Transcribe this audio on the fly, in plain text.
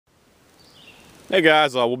Hey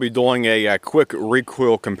guys, we'll be doing a quick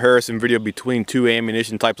recoil comparison video between two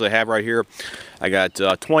ammunition types I have right here. I got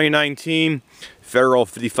 2019 Federal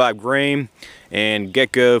 55 grain and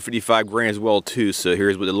Geco 55 grain as well too. So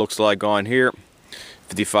here's what it looks like on here.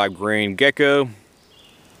 55 grain Geco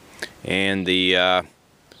and the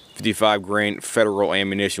 55 grain Federal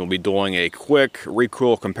ammunition. We'll be doing a quick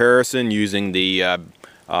recoil comparison using the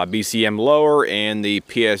BCM lower and the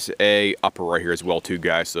PSA upper right here as well too,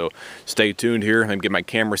 guys. So stay tuned here. Let me get my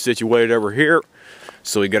camera situated over here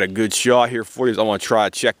so we got a good shot here for you. I want to try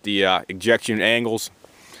to check the ejection angles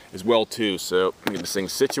as well too. So get this thing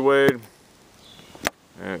situated.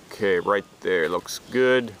 Okay, right there, looks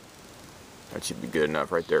good. That should be good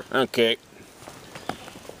enough right there. Okay.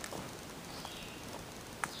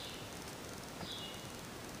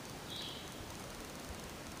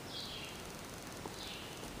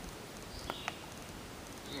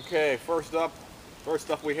 Okay, first up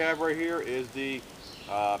we have right here is the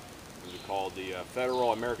what is it called, the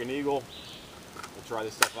Federal American Eagle. We'll try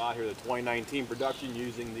this stuff out here, the 2019 production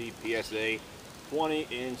using the PSA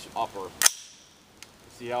 20-inch upper.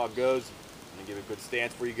 See how it goes. I'm gonna give it a good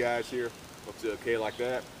stance for you guys here. Looks okay like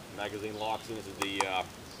that. Magazine locks in. This is the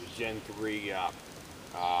Gen 3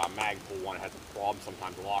 mag pull one. It has a problem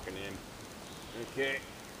sometimes locking in. Okay,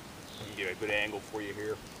 let me give it a good angle for you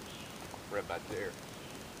here. Right about there.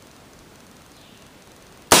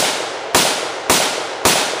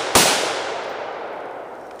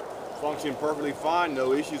 Functioned perfectly fine,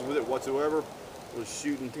 no issues with it whatsoever. It was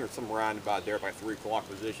shooting here somewhere around about there by 3 o'clock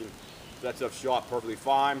position. That stuff shot perfectly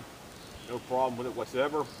fine, no problem with it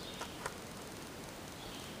whatsoever.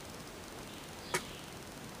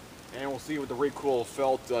 And we'll see what the recoil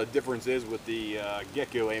felt difference is with the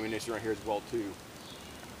geco ammunition right here as well too.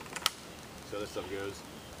 So this stuff goes.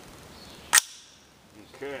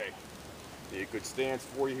 Okay, a good stance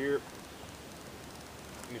for you here.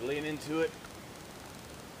 Let me lean into it.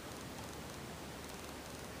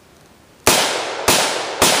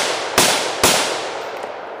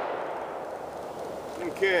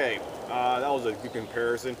 Okay, that was a good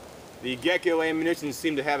comparison. The geco ammunition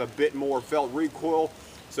seemed to have a bit more felt recoil,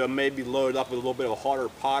 so maybe loaded up with a little bit of a harder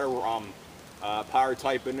powder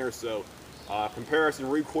type in there. So comparison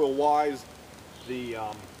recoil wise, the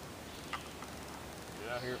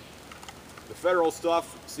the Federal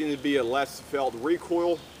stuff seemed to be a less felt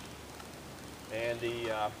recoil, and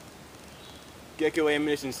the geco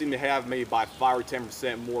ammunition seemed to have maybe by 5 or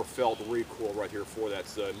 10% more felt recoil right here for that.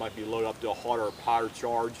 So it might be loaded up to a harder powder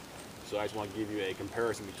charge. So I just want to give you a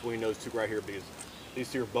comparison between those two right here, because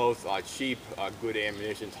these two are both cheap, good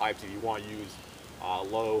ammunition types if you want to use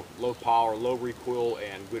low power, low recoil,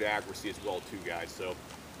 and good accuracy as well too, guys. So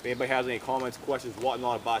if anybody has any comments, questions,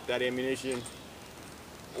 whatnot about that ammunition,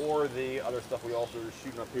 or the other stuff we also are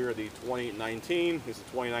shooting up here, the 2019. This is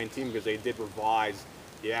 2019 because they did revise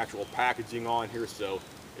the actual packaging on here, so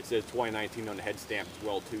it says 2019 on the head stamp as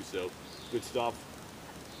well too. So good stuff.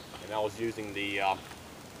 And I was using the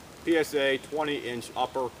PSA 20-inch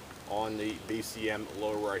upper on the BCM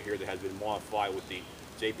lower right here that has been modified with the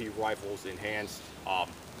JP Rifles enhanced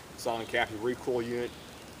silent capture recoil unit.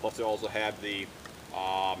 Plus I also have the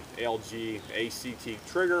LG ACT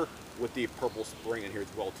trigger with the purple spring in here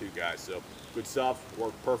as well too, guys. So good stuff,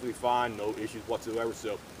 worked perfectly fine, no issues whatsoever.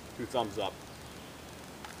 So 2 thumbs up.